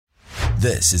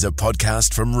This is a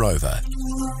podcast from Rover.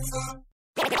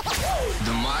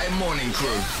 The My Morning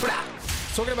Crew.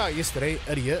 Talking about yesterday,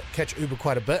 idiot, catch Uber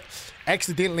quite a bit.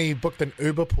 Accidentally booked an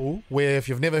Uber pool where, if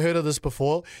you've never heard of this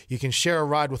before, you can share a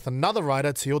ride with another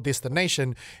rider to your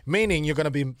destination, meaning you're going to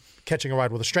be catching a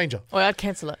ride with a stranger. Oh, I'd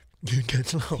cancel it. You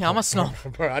cancel it? Yeah, I'm a snob.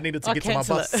 Bro, I needed to I'll get to my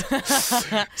bus.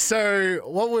 So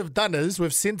what we've done is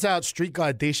we've sent out Street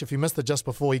Guy Desh. If you missed it just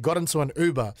before, he got into an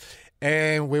Uber.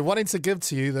 And we're wanting to give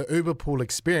to you the Uber pool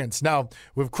experience. Now,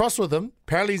 we've crossed with him.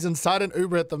 Apparently he's inside an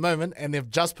Uber at the moment and they've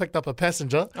just picked up a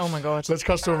passenger. Oh my God. Let's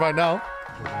cross to him right now.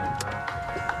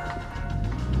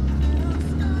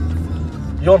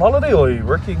 You on holiday or are you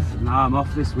working? Nah, I'm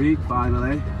off this week,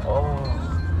 finally. Oh,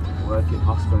 Work in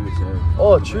hospital, so...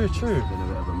 oh, true. It's been a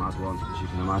bit of a mad one, as you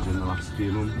can imagine, the last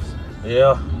few months.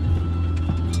 Yeah.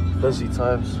 Busy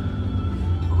times.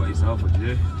 What about yourself? What do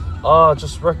you do?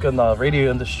 Just work in the radio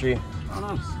industry. Oh,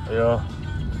 nice.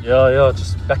 Yeah.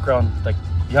 Just background, like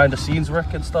behind the scenes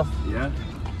work and stuff. Yeah?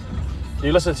 Do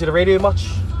you listen to the radio much?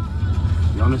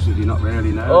 To be honest with you, not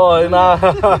really, no. Oh, nah.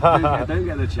 I don't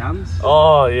get the chance.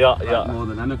 Oh, yeah. Like, more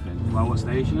than anything. Well, what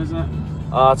station is it?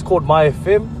 It's called My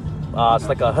FM. It's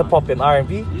like a hip hop and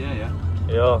R&B. Yeah.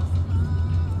 Yeah.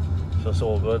 So it's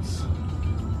all good.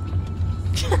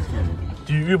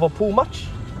 Do you Uber pool much?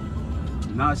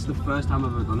 No, it's the first time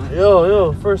I've ever done it.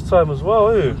 Yeah, first time as well,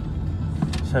 eh?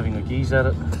 Just having a geeze at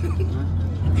it.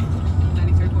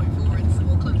 93.4 in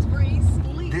Auckland's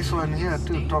Breeze. This one here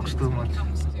too talks too much.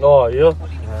 Oh, yeah?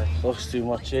 Talks too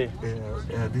much, eh?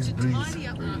 Yeah, this breeze. Tidy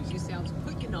up after yourselves.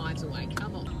 Put your knives away.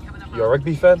 Come on. Coming up You a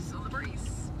rugby fan? on the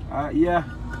breeze. Yeah,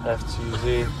 Have to,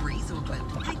 eh? Breeze Auckland.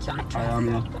 Take your I am,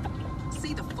 yeah.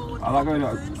 See the Ford. I like going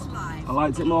Burns live. I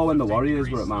liked it more when the Warriors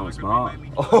were at Mount Smart.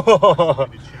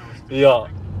 Yeah.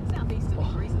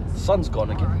 Southeastern breezes. Sun's gone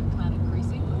again. Cloud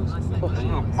increasing. Nice day.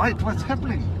 Oh, mate, what's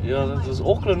happening? Yeah, this is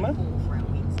Auckland, man. For our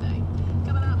Wednesday.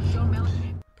 Coming up, John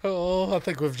Mellencamp. Oh, I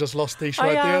think we've just lost Desh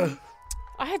right there.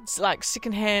 I had like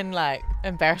secondhand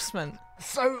embarrassment.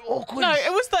 So awkward. No,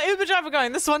 it was the Uber driver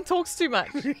going, this one talks too much.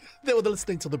 They were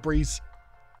listening to the breeze.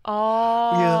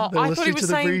 Oh, Yeah, they were I thought he listening was to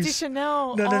the saying breeze. Dish and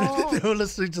now. No, they were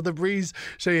listening to the breeze.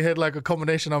 So you had like a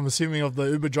combination, I'm assuming, of the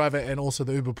Uber driver and also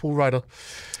the Uber pool rider.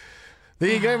 There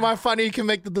you go, my funny. You can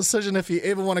make the decision if you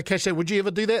ever want to catch that. Would you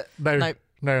ever do that? Nope.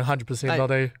 No, 100% No.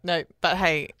 not, eh? No, but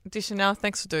hey, Dish and now,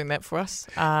 thanks for doing that for us.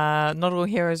 Not all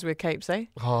heroes wear capes, eh?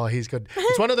 Oh, he's good.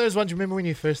 It's one of those ones, remember when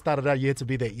you first started out, you had to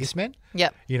be that yes man?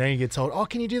 Yep. You know, you get told, oh,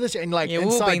 can you do this? And like Yeah, we've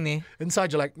all inside, been there.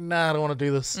 inside you're like, nah, I don't want to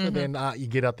do this. And then you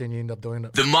get out there and you end up doing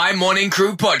it. The My Morning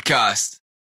Crew podcast.